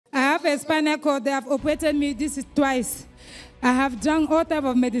have a spinal cord. They have operated me this is twice. I have done all type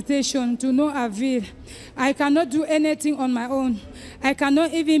of meditation to no avail. I cannot do anything on my own. I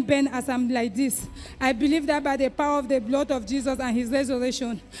cannot even bend as I'm like this. I believe that by the power of the blood of Jesus and his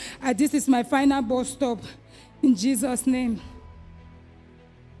resurrection, this is my final bus stop. In Jesus' name.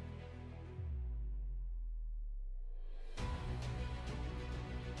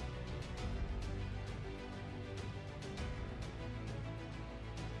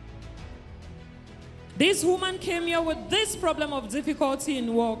 This woman came here with this problem of difficulty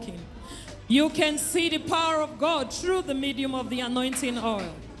in walking. You can see the power of God through the medium of the anointing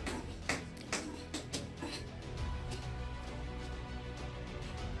oil.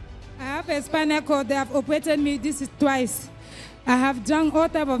 I have a spinal cord. They have operated me this is twice. I have done all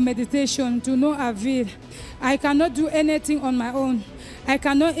type of meditation to no avail. I cannot do anything on my own. I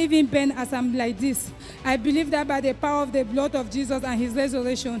cannot even bend as I'm like this. I believe that by the power of the blood of Jesus and his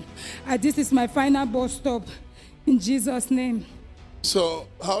resurrection, this is my final bus stop. In Jesus' name. So,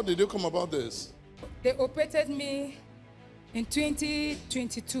 how did you come about this? They operated me in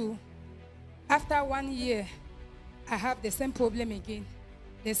 2022. After 1 year, I have the same problem again.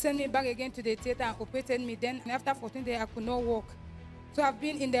 They sent me back again to the theater and operated me. Then after 14 days, I could not walk. So I've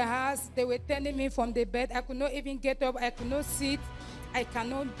been in the house. They were turning me from the bed. I could not even get up. I could not sit. I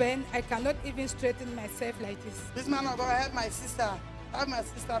cannot bend. I cannot even straighten myself like this. This man of God, I have my sister. I have my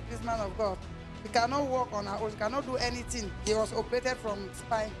sister, this man of God. He cannot walk on her own. He cannot do anything. He was operated from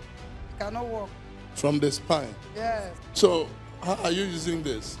spine. He cannot walk. From the spine? Yes. So, how are you using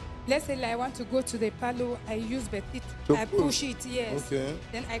this? Let's say like, I want to go to the parlor, I use but it, I push it, yes. Okay.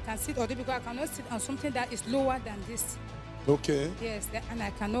 Then I can sit, although because I cannot sit on something that is lower than this. Okay. Yes, and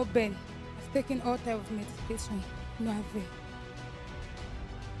I cannot bend. I've taken all type of medication. No avail.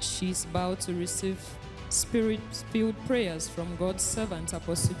 She's about to receive spirit-filled prayers from God's servant,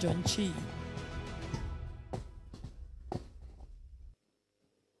 Apostle John Chi.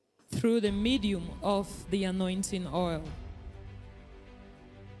 Through the medium of the anointing oil.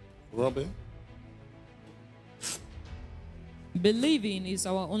 Robin? Believing is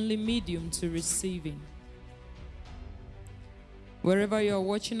our only medium to receiving. Wherever you are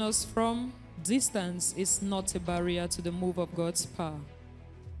watching us from, distance is not a barrier to the move of God's power.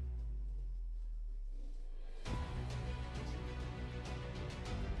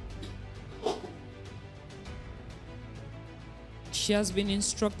 She has been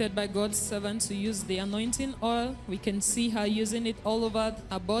instructed by God's servant to use the anointing oil. We can see her using it all over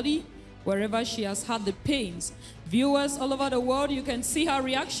her body, wherever she has had the pains. Viewers all over the world, you can see her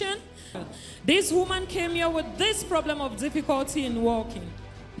reaction. This woman came here with this problem of difficulty in walking.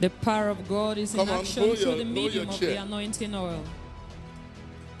 The power of God is in action through the medium of the anointing oil.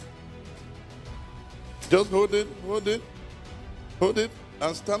 Just hold it, hold it, hold it,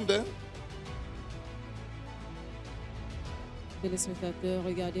 and stand there. Téléspectateurs,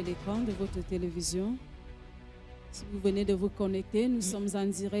 regardez l'écran de votre télévision. Si vous venez de vous connecter, nous sommes en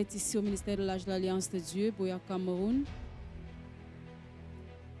direct ici au ministère de l'Âge de l'Alliance de Dieu, Boya Cameroun.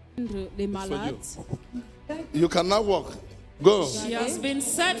 Les malades. You cannot walk. Go. She has been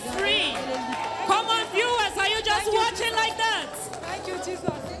set free. Come on, viewers, are you just watching like that? Thank you, Jesus.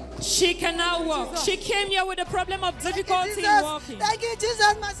 She cannot walk. She came here with a problem of difficulty in walking. Thank you,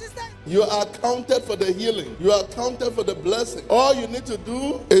 Jesus, my sister. You are counted for the healing. You are counted for the blessing. All you need to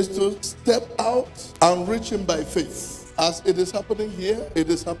do is to step out and reach him by faith. As it is happening here, it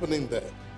is happening there.